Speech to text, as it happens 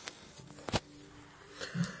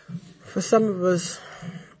For some of us,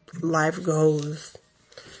 life goes,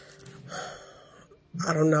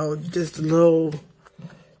 I don't know, just a little,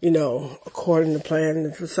 according to plan.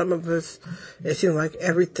 And for some of us, it seems like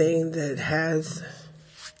everything that has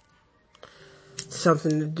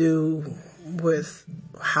something to do with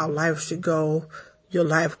how life should go, your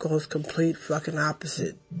life goes complete fucking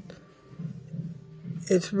opposite.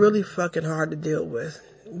 It's really fucking hard to deal with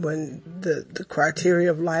when the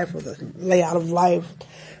criteria of life or the layout of life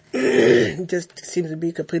just seems to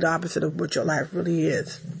be complete opposite of what your life really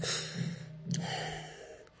is.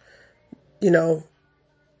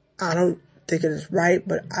 I don't think it is right,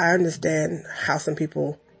 but I understand how some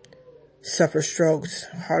people suffer strokes,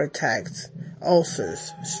 heart attacks,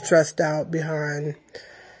 ulcers, stressing out behind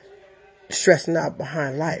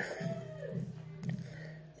life.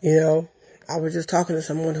 I was just talking to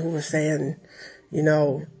someone who was saying,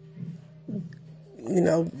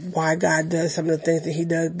 why God does some of the things that he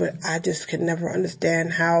does, but I just could never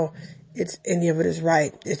understand how any of it is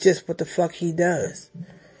right. It's just what the fuck he does.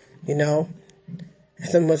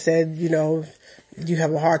 Someone said, you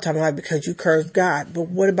have a hard time in life because you cursed God. But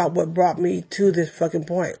what about what brought me to this fucking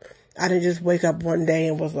point? I didn't just wake up one day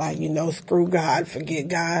and was like, screw God, forget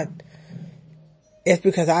God. It's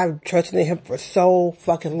because I've trusted in him for so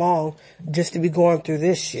fucking long just to be going through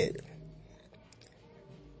this shit.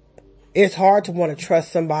 It's hard to want to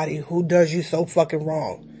trust somebody who does you so fucking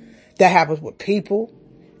wrong. That happens with people.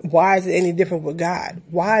 Why is it any different with God?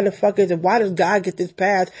 Why does God get this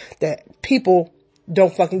pass that people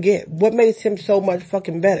don't fucking get? What makes him so much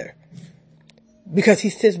fucking better? Because he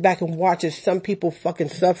sits back and watches some people fucking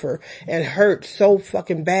suffer and hurt so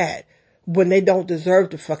fucking bad when they don't deserve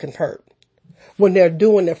to fucking hurt. When they're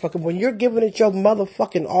doing their fucking, when you're giving it your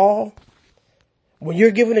motherfucking all, when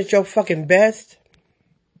you're giving it your fucking best,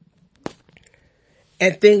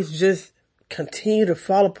 and things just continue to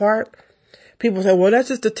fall apart, people say, well, that's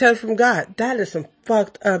just a test from God. That is some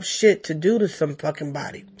fucked up shit to do to some fucking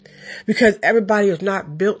body. Because everybody is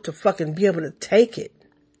not built to fucking be able to take it.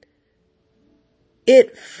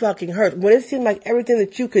 It fucking hurts. When it seems like everything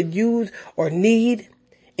that you could use or need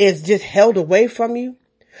is just held away from you,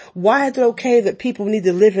 why is it okay that people need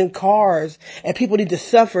to live in cars and people need to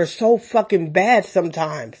suffer so fucking bad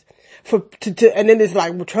sometimes? And then it's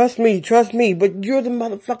like, well, trust me, but you're the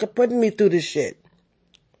motherfucker putting me through this shit.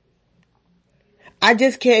 I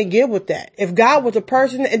just can't get with that. If God was a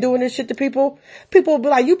person and doing this shit to people, people would be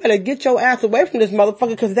like, you better get your ass away from this motherfucker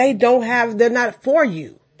because they're not for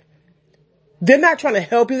you. They're not trying to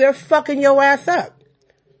help you, they're fucking your ass up.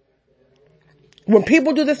 When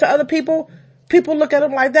people do this to other people, people look at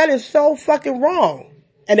them like that is so fucking wrong.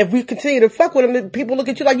 And if we continue to fuck with them, people look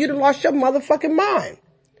at you like you done lost your motherfucking mind.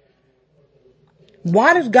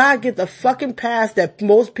 Why does God get the fucking pass that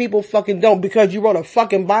most people fucking don't? Because you wrote a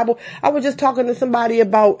fucking Bible? I was just talking to somebody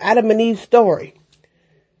about Adam and Eve's story.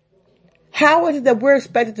 How is it that we're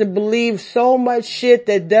expected to believe so much shit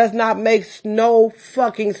that does not make no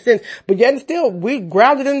fucking sense? But yet and still, we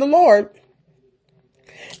grounded in the Lord.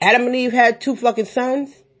 Adam and Eve had 2 fucking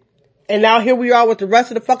sons. And now here we are with the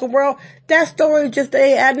rest of the fucking world. That story just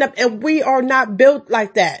ain't adding up. And we are not built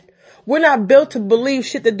like that. We're not built to believe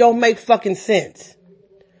shit that don't make fucking sense.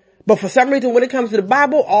 But for some reason, when it comes to the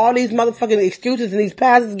Bible, all these motherfucking excuses and these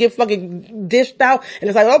passages get fucking dished out. And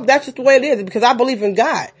it's like, oh, that's just the way it is because I believe in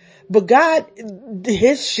God. But God,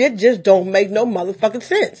 his shit just don't make no motherfucking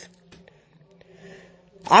sense.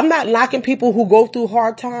 I'm not knocking people who go through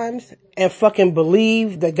hard times and fucking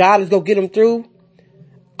believe that God is gonna get them through.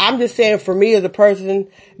 I'm just saying for me as a person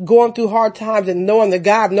going through hard times and knowing that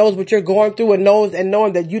God knows what you're going through and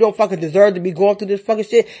knowing that you don't fucking deserve to be going through this fucking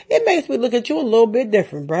shit, it makes me look at you a little bit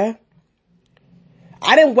different, bruh.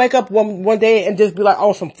 I didn't wake up one day and just be like,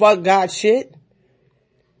 oh, some fuck God shit.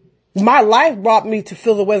 My life brought me to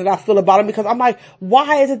feel the way that I feel about him because I'm like,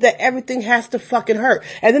 why is it that everything has to fucking hurt?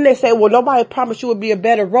 And then they say, well, nobody promised you would be a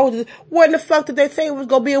bed of roses. When the fuck did they say it was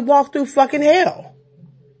gonna be a walk through fucking hell?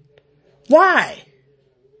 Why?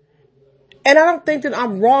 And I don't think that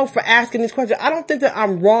I'm wrong for asking these questions. I don't think that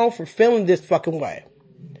I'm wrong for feeling this fucking way.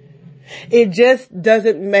 It just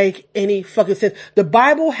doesn't make any fucking sense. The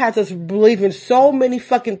Bible has us believing so many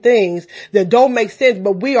fucking things that don't make sense,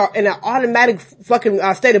 but we are in an automatic fucking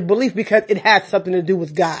state of belief because it has something to do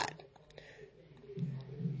with God.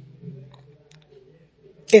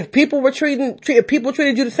 If people treated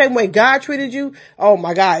you the same way God treated you, oh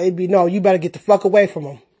my God, it'd be no, you better get the fuck away from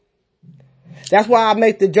them. That's why I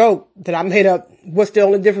make the joke that I made up. What's the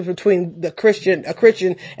only difference between a Christian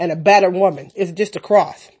and a battered woman? It's just a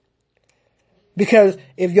cross. Because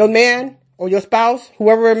if your man or your spouse,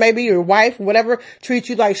 whoever it may be, your wife, whatever, treats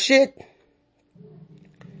you like shit,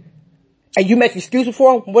 and you make excuses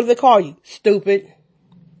for them, what do they call you? Stupid,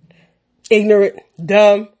 ignorant,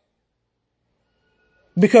 dumb.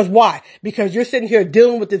 Because why? Because you're sitting here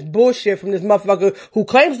dealing with this bullshit from this motherfucker who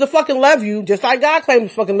claims to fucking love you, just like God claims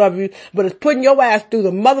to fucking love you, but is putting your ass through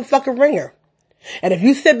the motherfucking ringer. And if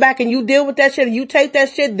you sit back and you deal with that shit and you take that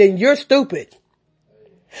shit, then you're stupid.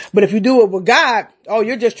 But if you do it with God, oh,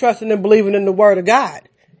 you're just trusting and believing in the word of God.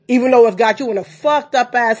 Even though it's got you in a fucked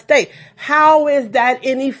up ass state. How is that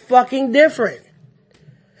any fucking different?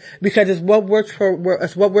 Because it's what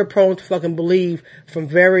we're prone to fucking believe from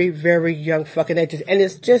very, very young fucking ages. And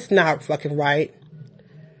it's just not fucking right.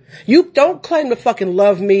 You don't claim to fucking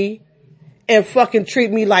love me and fucking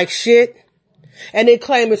treat me like shit and then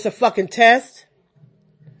claim it's a fucking test.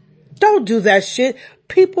 Don't do that shit.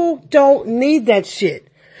 People don't need that shit.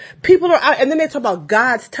 People are out, and then they talk about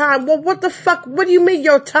God's time. Well, what the fuck? What do you mean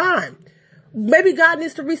your time? Maybe God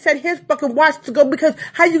needs to reset his fucking watch to go, because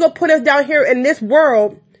how you gonna put us down here in this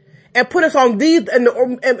world and put us on these, and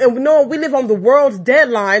no, we live on the world's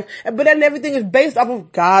deadline, but then everything is based off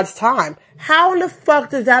of God's time. How in the fuck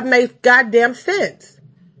does that make goddamn sense?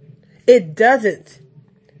 It doesn't.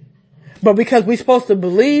 But because we're supposed to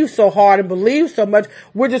believe so hard and believe so much,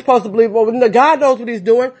 we're just supposed to believe, well, God knows what he's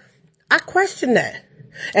doing. I question that.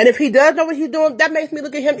 And if he does know what he's doing, that makes me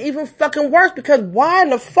look at him even fucking worse, because why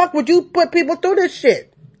in the fuck would you put people through this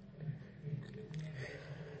shit?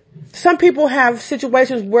 Some people have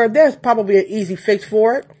situations where there's probably an easy fix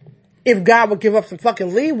for it, if God would give up some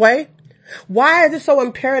fucking leeway. Why is it so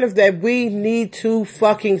imperative that we need to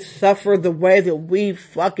fucking suffer the way that we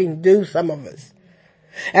fucking do, some of us?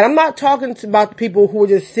 And I'm not talking about the people who are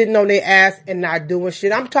just sitting on their ass and not doing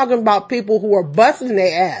shit. I'm talking about people who are busting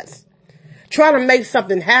their ass, trying to make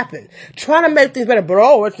something happen, trying to make things better. But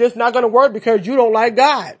oh, it's just not going to work because you don't like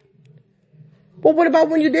God. Well, what about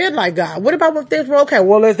when you did like God? What about when things were okay?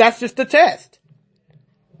 Well, that's just the test.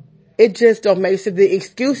 It just don't make sense. The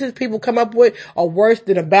excuses people come up with are worse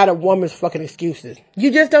than a battered woman's fucking excuses.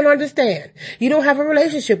 You just don't understand. You don't have a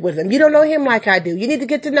relationship with him. You don't know him like I do. You need to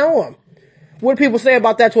get to know him. What do people say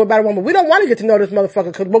about that to a battered woman? We don't want to get to know this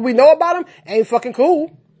motherfucker, because what we know about him ain't fucking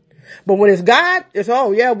cool. But when it's God, it's,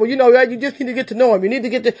 oh yeah, well, you just need to get to know him. You need to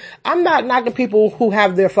get to, I'm not knocking people who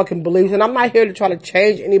have their fucking beliefs, and I'm not here to try to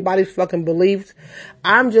change anybody's fucking beliefs.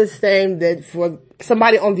 I'm just saying that for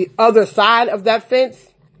somebody on the other side of that fence,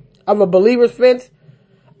 of a believer's fence,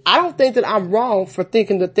 I don't think that I'm wrong for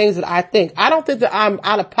thinking the things that I think. I don't think that I'm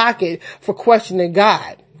out of pocket for questioning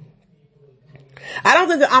God. I don't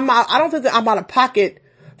think that I'm out of pocket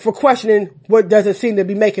for questioning what doesn't seem to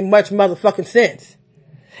be making much motherfucking sense.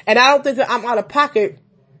 And I don't think that I'm out of pocket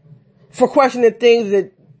for questioning things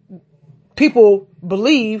that people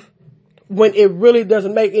believe when it really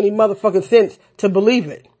doesn't make any motherfucking sense to believe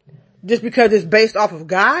it. Just because it's based off of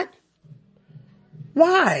God?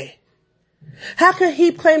 Why? How can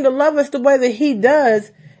he claim to love us the way that he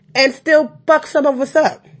does and still fuck some of us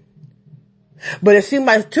up? But it seems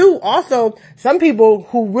like too, also, some people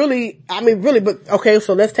who really, but okay,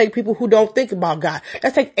 so let's take people who don't think about God.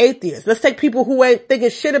 Let's take atheists. Let's take people who ain't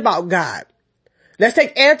thinking shit about God. Let's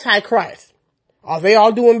take Antichrist. Are they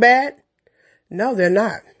all doing bad? No, they're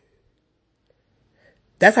not.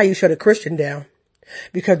 That's how you shut a Christian down.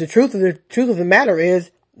 Because the truth of the matter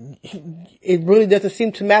is, it really doesn't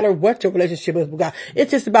seem to matter what your relationship is with God.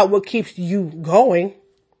 It's just about what keeps you going.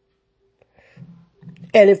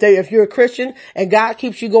 And if you're a Christian and God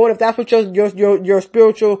keeps you going, if that's what your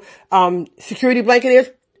spiritual, security blanket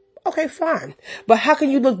is, okay, fine. But how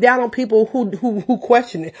can you look down on people who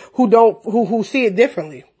question it, who see it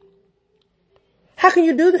differently? How can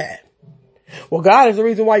you do that? Well, God is the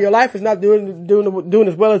reason why your life is not doing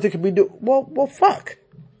as well as it could be doing. Well, fuck.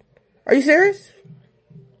 Are you serious?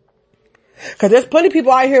 Cause there's plenty of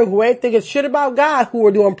people out here who ain't thinking shit about God who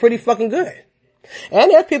are doing pretty fucking good. And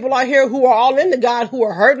there's people out here who are all into God who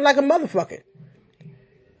are hurting like a motherfucker.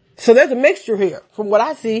 So there's a mixture here from what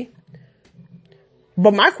I see.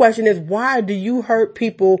 But my question is, why do you hurt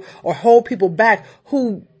people or hold people back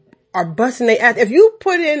who are busting their ass? If you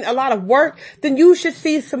put in a lot of work, then you should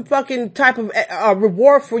see some fucking type of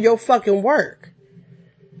reward for your fucking work.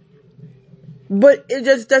 But it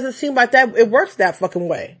just doesn't seem like that it works that fucking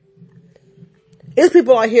way. There's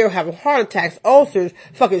people out here having heart attacks, ulcers,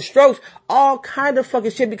 fucking strokes, all kind of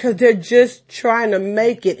fucking shit because they're just trying to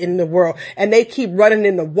make it in the world. And they keep running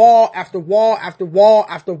into wall after wall after wall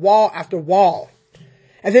after wall after wall.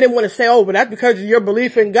 And then they want to say, oh, but that's because of your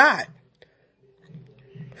belief in God.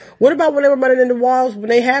 What about when they were running into walls when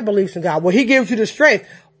they had beliefs in God? Well, he gives you the strength.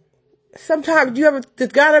 Sometimes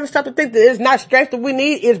does God ever stop to think that it's not strength that we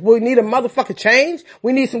need? We need a motherfucking change?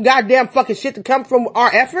 We need some goddamn fucking shit to come from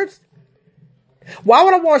our efforts? Why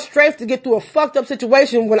would I want strength to get through a fucked up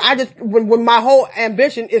situation when my whole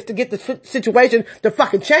ambition is to get the situation to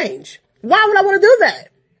fucking change? Why would I want to do that?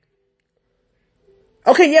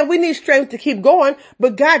 Okay, yeah, we need strength to keep going,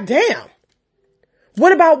 but goddamn. We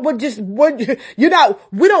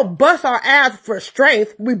don't bust our ass for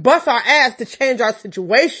strength. We bust our ass to change our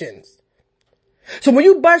situations. So when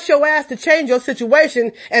you bust your ass to change your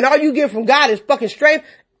situation and all you get from God is fucking strength,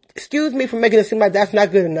 excuse me for making it seem like that's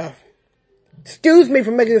not good enough. Excuse me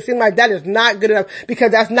for making it seem like that is not good enough,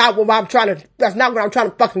 because that's not what I'm trying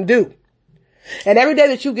to fucking do. And every day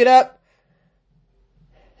that you get up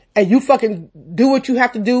and you fucking do what you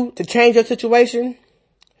have to do to change your situation,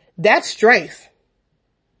 that's strength.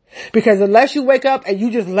 Because unless you wake up and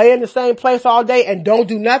you just lay in the same place all day and don't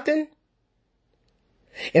do nothing,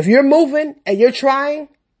 if you're moving and you're trying,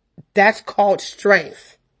 that's called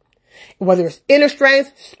strength. Whether it's inner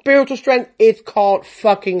strength, spiritual strength, it's called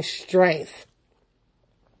fucking strength.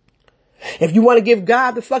 If you want to give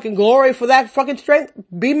God the fucking glory for that fucking strength,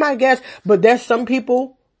 be my guest. But there's some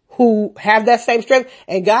people who have that same strength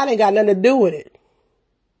and God ain't got nothing to do with it.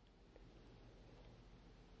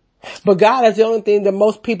 But God is the only thing that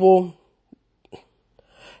most people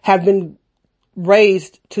have been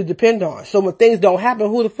raised to depend on. So when things don't happen,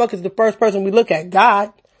 who the fuck is the first person we look at?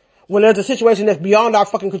 God. When there's a situation that's beyond our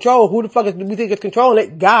fucking control, who the fuck do we think is controlling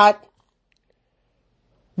it? God.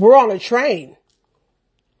 We're on a train.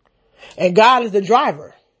 And God is the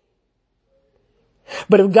driver.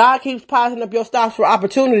 But if God keeps passing up your stops for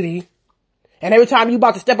opportunity, and every time you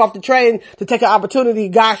about to step off the train to take an opportunity,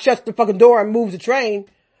 God shuts the fucking door and moves the train,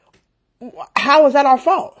 how is that our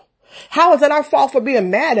fault? How is that our fault for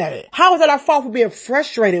being mad at it? How is that our fault for being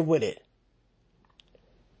frustrated with it?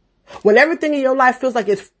 When everything in your life feels like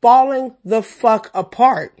it's falling the fuck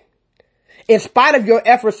apart, in spite of your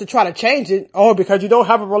efforts to try to change it, because you don't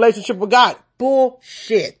have a relationship with God.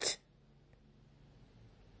 Bullshit.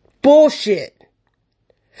 Bullshit.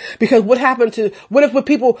 Because what if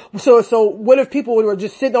people were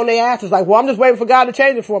just sitting on their asses like, well, I'm just waiting for God to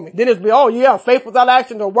change it for me. Then it'd be, faith without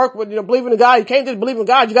action don't work with, believing in God. You can't just believe in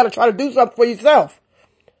God. You gotta try to do something for yourself.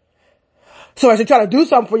 So as you try to do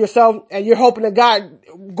something for yourself and you're hoping that God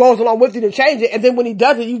goes along with you to change it, and then when he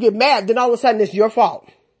does it, you get mad, then all of a sudden it's your fault.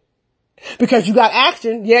 Because you got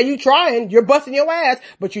action, you trying, you're busting your ass,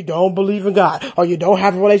 but you don't believe in God, or you don't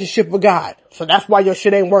have a relationship with God. So that's why your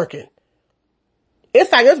shit ain't working.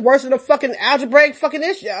 It's like it's worse than a fucking algebraic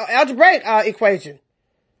equation.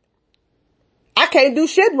 I can't do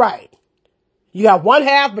shit right. You got one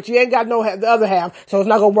half, but you ain't got the other half, so it's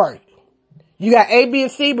not gonna work. You got A, B,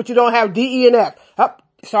 and C, but you don't have D, E, and F.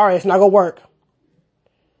 Sorry, it's not gonna work.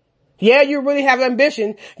 Yeah, you really have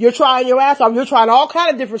ambition. You're trying your ass off. You're trying all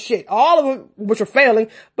kind of different shit. All of them which are failing.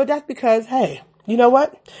 But that's because, hey, you know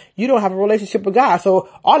what? You don't have a relationship with God. So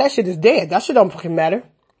all that shit is dead. That shit don't fucking matter.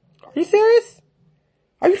 Are you serious?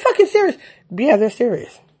 Are you fucking serious? Yeah, they're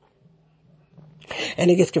serious. And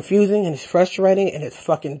it gets confusing and it's frustrating and it's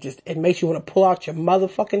fucking it makes you want to pull out your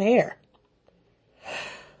motherfucking hair.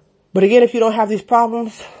 But again, if you don't have these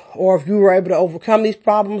problems, or if you were able to overcome these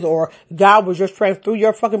problems, or God was your strength through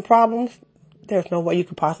your fucking problems, there's no way you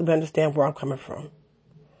could possibly understand where I'm coming from.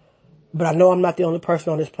 But I know I'm not the only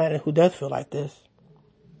person on this planet who does feel like this.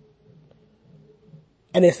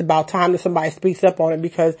 And it's about time that somebody speaks up on it,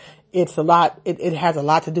 because it has a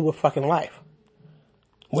lot to do with fucking life.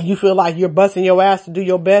 When you feel like you're busting your ass to do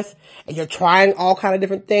your best, and you're trying all kind of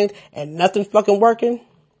different things, and nothing's fucking working,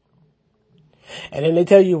 and then they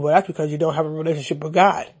tell you, well, that's because you don't have a relationship with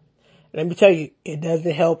God. Let me tell you, it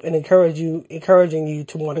doesn't help in encouraging you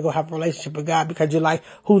to want to go have a relationship with God, because you're like,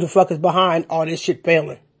 who the fuck is behind all this shit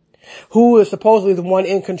failing? Who is supposedly the one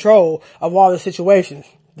in control of all the situations?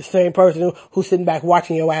 The same person who's sitting back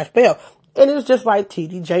watching your ass fail. And it's just like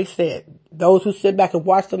TDJ said, those who sit back and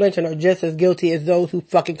watch the lynching are just as guilty as those who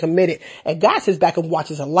fucking commit it. And God sits back and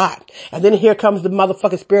watches a lot. And then here comes the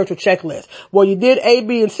motherfucking spiritual checklist. Well, you did A,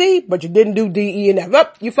 B, and C, but you didn't do D, E, and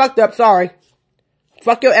F. You fucked up, sorry.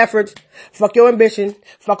 Fuck your efforts. Fuck your ambition.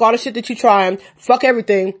 Fuck all the shit that you trying. Fuck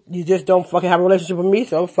everything. You just don't fucking have a relationship with me,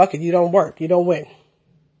 so fuck it. You don't work. You don't win.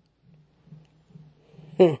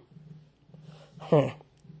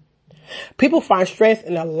 People find strength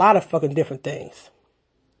in a lot of fucking different things.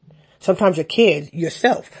 Sometimes your kids,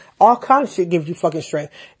 yourself, all kinds of shit gives you fucking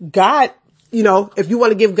strength. God, if you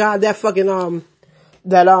want to give God that fucking, those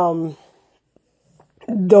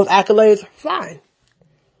accolades, fine.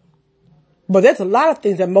 But there's a lot of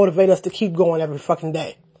things that motivate us to keep going every fucking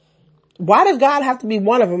day. Why does God have to be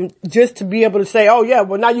one of them just to be able to say, oh yeah,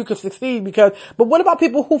 well now you can succeed but what about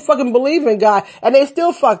people who fucking believe in God and they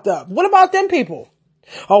still fucked up? What about them people?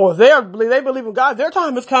 Oh, well, they believe in God. Their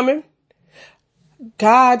time is coming.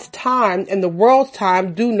 God's time and the world's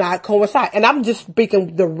time do not coincide. And I'm just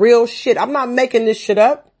speaking the real shit. I'm not making this shit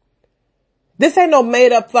up. This ain't no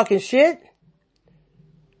made up fucking shit.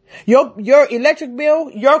 Your electric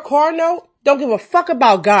bill, your car note, don't give a fuck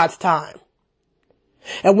about God's time.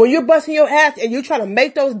 And when you're busting your ass and you're trying to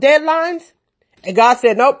make those deadlines, and God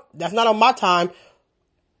said, nope, that's not on my time.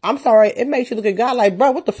 I'm sorry, it makes you look at God like,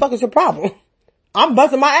 bro, what the fuck is your problem? I'm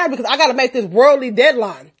busting my ass because I gotta make this worldly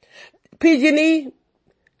deadline. PG&E,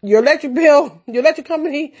 your electric bill, your electric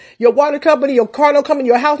company, your water company, your car note company,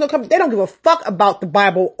 your house note company, they don't give a fuck about the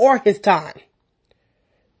Bible or his time.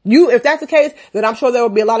 If that's the case, then I'm sure there will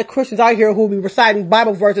be a lot of Christians out here who will be reciting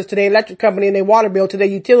Bible verses to their electric company and their water bill, to their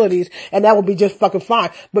utilities, and that will be just fucking fine.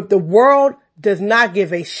 But the world does not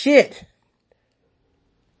give a shit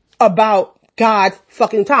about God's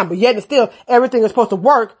fucking time. But yet and still, everything is supposed to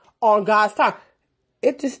work on God's time.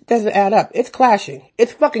 It just doesn't add up. It's clashing.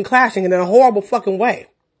 It's fucking clashing in a horrible fucking way.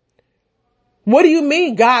 What do you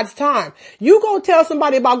mean God's time? You go tell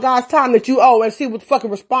somebody about God's time that you owe and see what fucking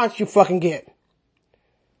response you fucking get.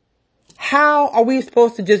 How are we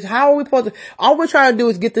supposed to, all we're trying to do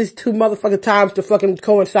is get these two motherfucking times to fucking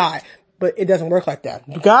coincide. But it doesn't work like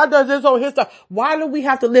that. God does this on his time. Why do we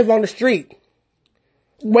have to live on the street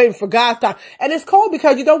waiting for God's time? And it's cold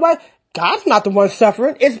because you know what? God's not the one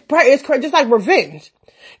suffering. It's just like revenge.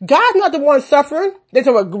 God's not the one suffering. They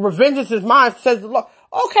say, well, revenge is mine, says the Lord.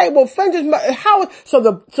 Okay, well, vengeance, so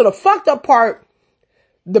the fucked up part,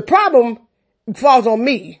 the problem falls on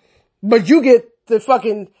me, but you get the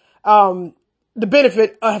fucking, the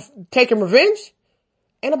benefit of taking revenge.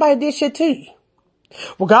 Ain't nobody did shit to you.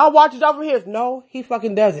 Well, God watches over his. No, he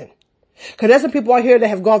fucking doesn't. Cause there's some people out here that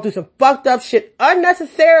have gone through some fucked up shit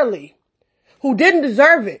unnecessarily, who didn't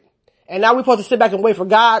deserve it. And now we're supposed to sit back and wait for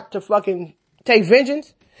God to fucking take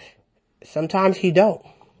vengeance. Sometimes he don't.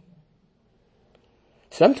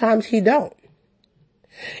 Sometimes he don't.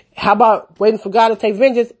 How about waiting for God to take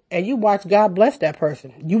vengeance and you watch God bless that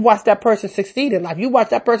person? You watch that person succeed in life. You watch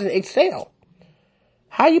that person excel.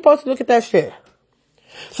 How are you supposed to look at that shit?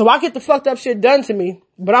 So I get the fucked up shit done to me,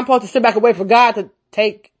 but I'm supposed to sit back and wait for God to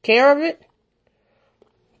take care of it?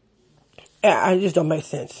 It just don't make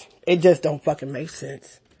sense. It just don't fucking make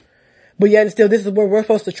sense. But yet and still, this is where we're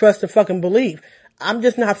supposed to trust and fucking believe. I'm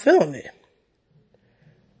just not feeling it.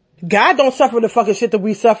 God don't suffer the fucking shit that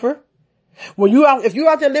we suffer. If you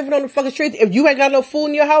out there living on the fucking streets, if you ain't got no food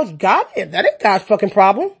in your house, that ain't God's fucking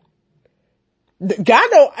problem. God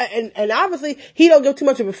don't, and obviously he don't give too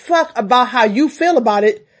much of a fuck about how you feel about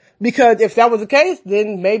it, because if that was the case,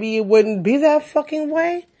 then maybe it wouldn't be that fucking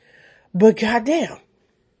way. But goddamn.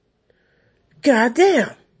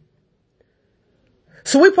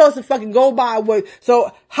 So we supposed to fucking go by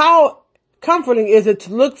so how comforting is it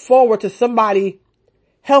to look forward to somebody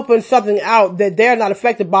helping something out that they're not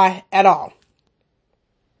affected by at all?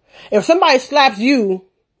 If somebody slaps you,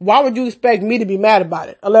 why would you expect me to be mad about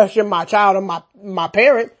it? Unless you're my child or my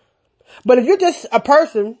parent. But if you're just a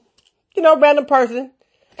person, random person,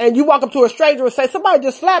 and you walk up to a stranger and say, somebody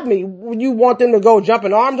just slapped me, would you want them to go up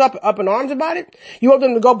in arms about it? You want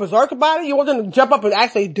them to go berserk about it? You want them to jump up and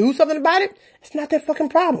actually do something about it? It's not their fucking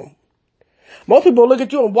problem. Most people look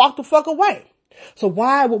at you and walk the fuck away. So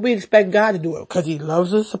why would we expect God to do it? Because he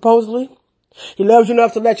loves us, supposedly. He loves you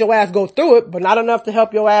enough to let your ass go through it, but not enough to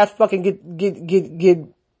help your ass fucking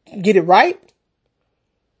get it right?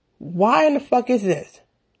 Why in the fuck is this?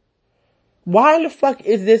 Why in the fuck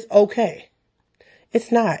is this okay? It's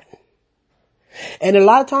not. And a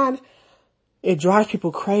lot of times, it drives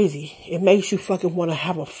people crazy. It makes you fucking want to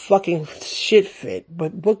have a fucking shit fit.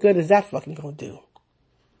 But what good is that fucking gonna do?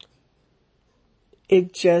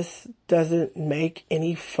 It just doesn't make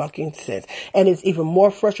any fucking sense. And it's even more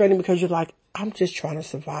frustrating because you're like, I'm just trying to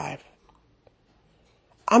survive.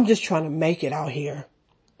 I'm just trying to make it out here.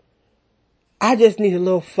 I just need a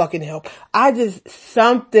little fucking help.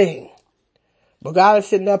 Something. But God is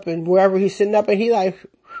sitting up, and wherever he's sitting up, and he like,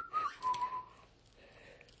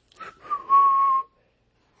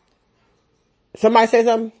 somebody say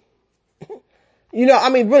something?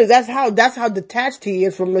 Really, that's how detached he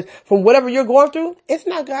is from whatever you're going through. It's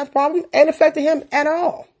not God's problem. Ain't affecting him at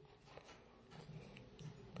all.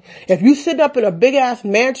 If you sit up in a big ass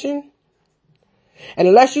mansion, and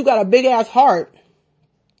unless you got a big ass heart,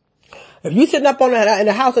 if you sitting up in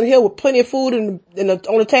a house on the hill with plenty of food on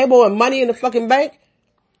the table and money in the fucking bank,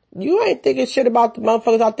 you ain't thinking shit about the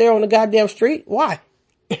motherfuckers out there on the goddamn street. Why?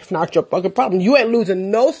 It's not your fucking problem. You ain't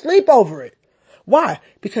losing no sleep over it. Why?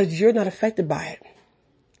 Because you're not affected by it.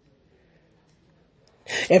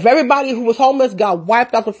 If everybody who was homeless got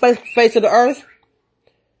wiped off the face of the earth,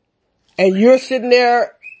 and you're sitting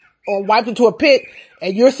there or wiped into a pit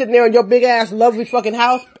and you're sitting there in your big ass lovely fucking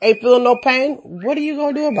house, ain't feeling no pain, what are you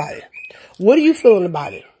gonna do about it? What are you feeling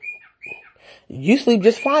about it? You sleep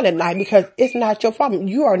just fine at night because it's not your problem.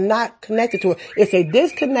 You are not connected to it. It's a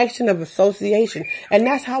disconnection of association. And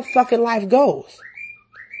that's how fucking life goes.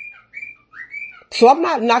 So I'm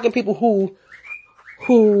not knocking people who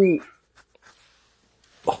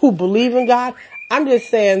believe in God. I'm just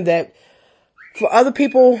saying that for other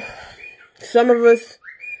people, some of us,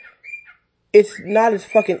 it's not as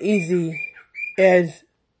fucking easy as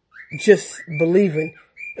just believing,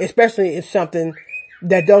 especially in something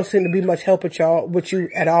that don't seem to be much help with you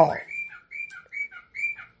at all.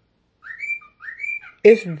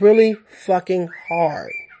 It's really fucking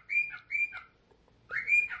hard.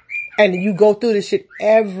 And you go through this shit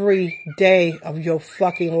every day of your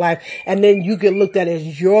fucking life. And then you get looked at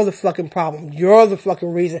as you're the fucking problem. You're the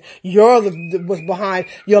fucking reason. You're what's behind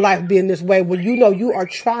your life being this way. When you know you are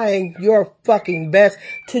trying your fucking best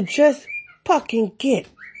to just fucking get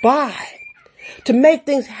by. To make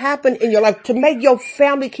things happen in your life. To make your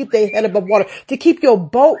family keep their head above water. To keep your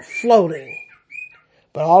boat floating.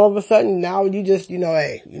 But all of a sudden, now you just,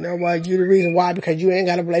 hey, you know what, you're the reason why, because you ain't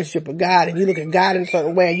got a relationship with God, and you look at God in a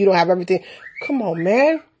certain way, and you don't have everything. Come on,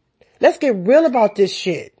 man. Let's get real about this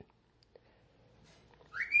shit.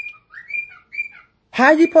 How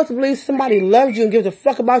are you supposed to believe somebody loves you and gives a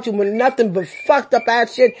fuck about you when nothing but fucked up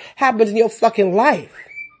ass shit happens in your fucking life?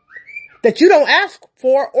 That you don't ask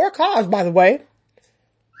for or cause, by the way.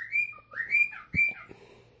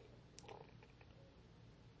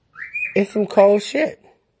 It's some cold shit.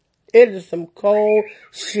 It is some cold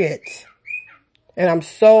shit. And I'm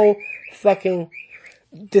so fucking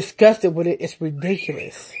disgusted with it. It's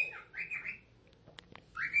ridiculous.